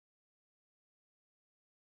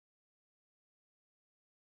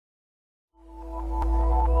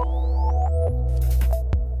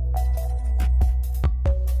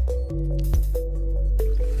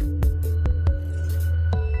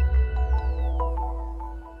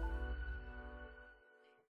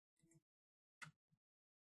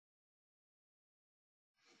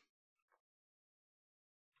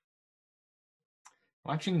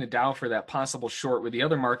Watching the Dow for that possible short with the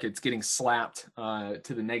other markets getting slapped to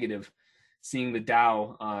the negative. Seeing the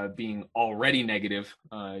Dow being already negative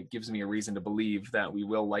gives me a reason to believe that we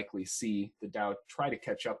will likely see the Dow try to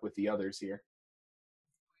catch up with the others here.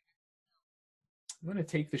 I'm going to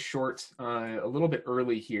take the short a little bit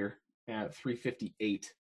early here at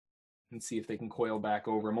 358 and see if they can coil back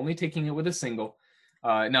over. I'm only taking it with a single.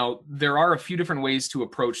 Now, there are a few different ways to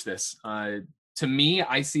approach this. To me,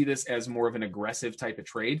 I see this as more of an aggressive type of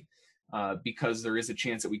trade because there is a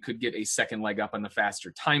chance that we could get a second leg up on the faster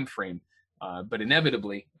time frame. But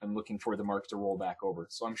inevitably, I'm looking for the market to roll back over.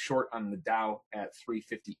 So I'm short on the Dow at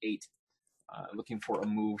 358, looking for a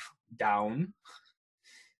move down,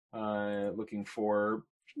 looking for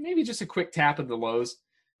maybe just a quick tap of the lows,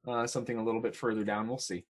 something a little bit further down. We'll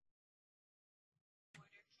see.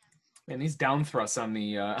 And these down thrusts on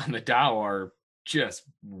the Dow are just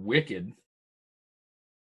wicked.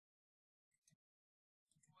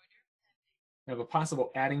 I have a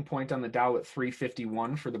possible adding point on the Dow at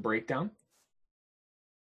 351 for the breakdown.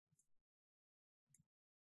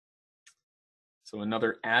 So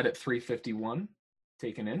another add at 351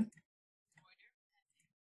 taken in.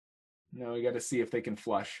 Now we got to see if they can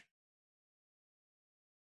flush.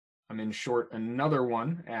 I'm in short another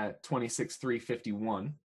one at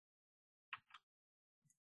 26,351.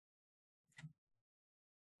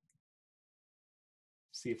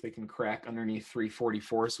 See if they can crack underneath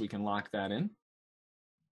 344 so we can lock that in.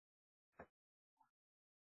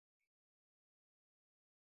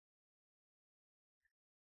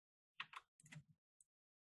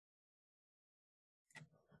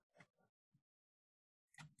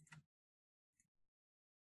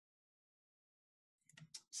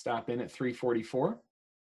 Stop in at 344.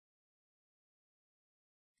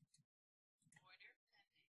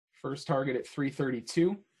 First target at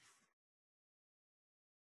 332.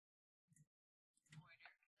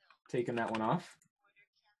 Taking that one off.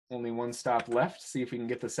 Only one stop left. See if we can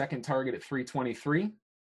get the second target at 323.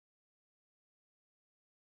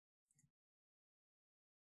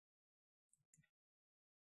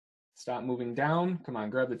 Stop moving down. Come on,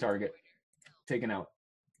 grab the target. Taken out.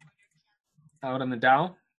 Out on the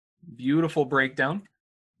Dow. Beautiful breakdown.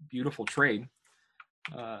 Beautiful trade.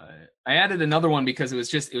 I added another one because it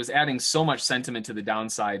was adding so much sentiment to the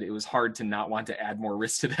downside. It was hard to not want to add more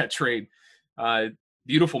risk to that trade.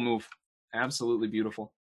 Beautiful move. Absolutely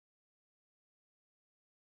beautiful.